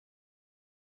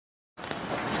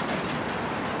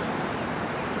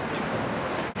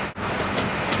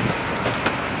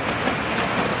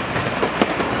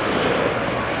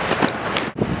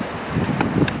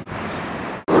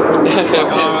Alright,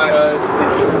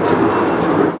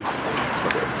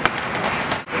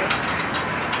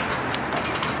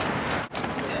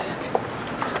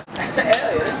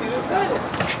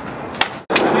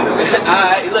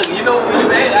 look, you know where we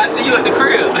stay? I see you at the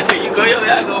crib. You go your way,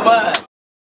 I go mine.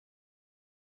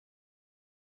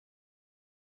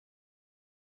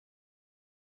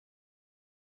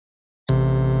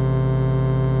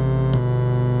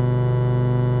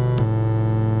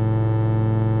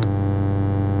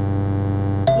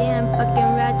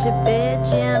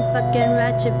 Bitch, yeah, I'm fucking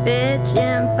ratchet, bitch,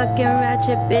 yeah, I'm fucking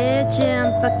ratchet, bitch, yeah,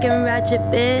 I'm fucking ratchet,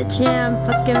 bitch, yeah, I'm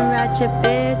fucking ratchet,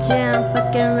 bitch, yeah, I'm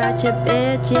fucking ratchet,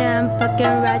 bitch, yeah, I'm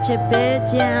fucking ratchet,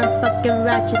 bitch, yeah, I'm fucking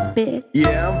ratchet, bitch.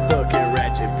 Yeah, I'm fucking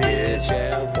ratchet, bitch,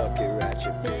 yeah, I'm fucking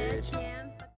ratchet, bitch.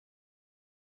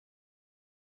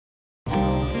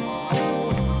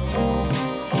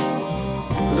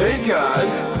 Liko,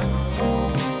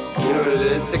 you know what it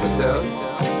is, Sickle cell.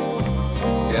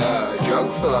 Yeah,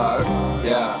 DRUGFLOCK,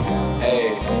 yeah, hey,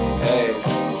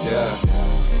 yeah.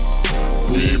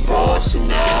 We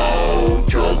BossinOut,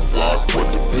 DRUGFLOCK, what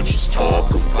the bitches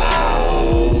talk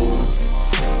about.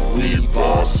 We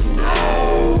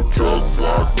BossinOut,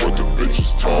 DRUGFLOCK, what the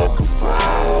bitches talk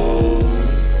about.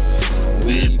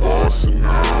 We BossinOut,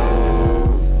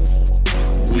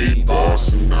 we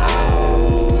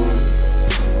BossinOut,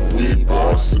 we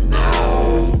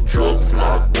BossinOut,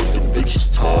 DRUGFLOCK, what the bitches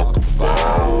talk about.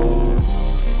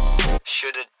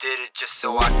 Shoulda did it just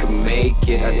so I could make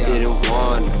it. I didn't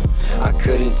want it, I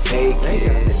couldn't take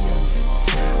it.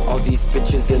 All these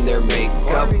bitches in their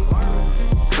makeup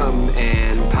come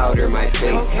and powder my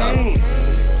face up,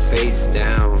 face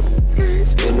down.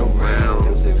 Spin around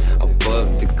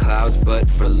above the clouds but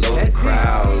below the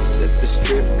crowds. At the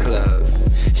strip club,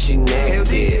 she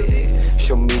naked.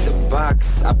 Show me the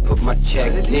box, I put my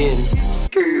check in.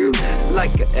 Screw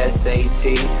like a SAT.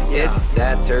 It's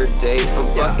Saturday, I'm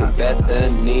fucking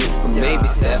Bethany, or maybe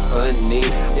Stephanie,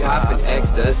 popping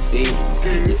ecstasy.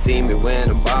 You see me when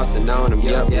I'm bossing on them,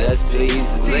 yup, yes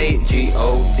please. Late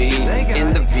G.O.D.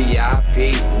 in the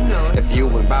VIP. If you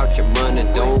ain't about your money,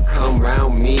 don't come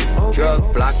round me.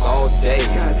 DRUGFLOCK all day,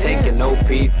 taking no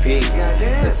PP.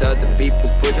 That's other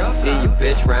people's pussy, see you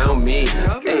bitch round me.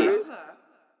 Hey.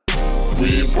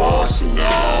 We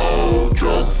BossinOut,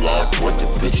 DRUGFLOCK, what the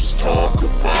bitches talk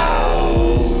about.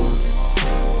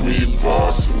 We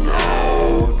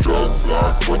BossinOut,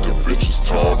 DRUGFLOCK, what the bitches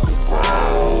talk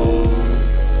about.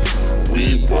 We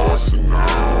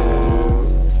BossinOut,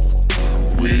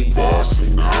 we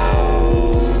BossinOut,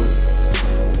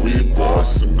 we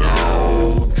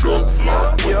BossinOut,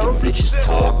 DRUGFLOCK, what the bitches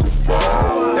talk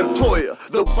about. Employer,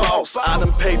 the boss, I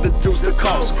done paid the dues the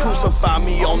cost. Crucify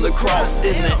me on the cross,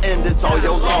 in the end it's all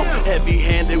your loss.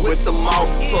 Heavy-handed with the mouse,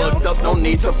 slugged up, no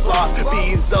need to floss.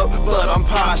 Bees up, but I'm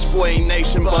posh, for a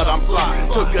nation, but I'm fly.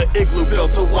 Took a igloo,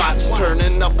 built a watch,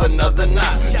 turning up another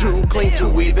notch. Too clean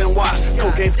to even watch,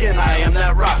 cocaine skin, I am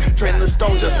that rock. Train the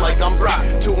stone just like I'm Brock,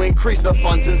 to increase the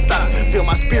funds in stock. Feel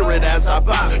my spirit as I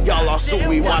bop, y'all all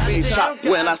suey, watch me chop.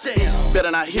 When I speak,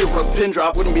 better not hear a pin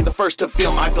drop. Wouldn't be the first to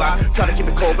feel my Glock. Try to keep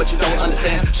it cold, but you don't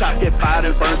understand. Shots get fired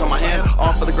and burns on my hand.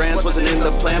 All for the grands, wasn't in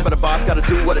the plan, but a boss gotta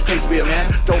do what it takes to be a man.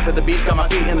 Dope at the beach, got my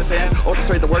feet in the sand.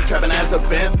 Orchestrate the work, trapping as a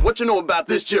band. What you know about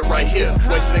this shit right here?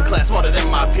 Wasted in class, smarter than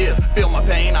my peers. Feel my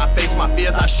pain, I face my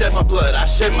fears. I shed my blood, I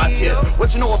shed my tears.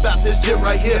 What you know about this shit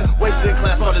right here? Wasted in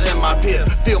class, smarter than my peers.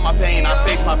 Feel my pain, I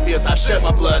face my fears. I shed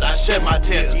my blood, I shed my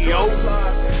tears. Yo.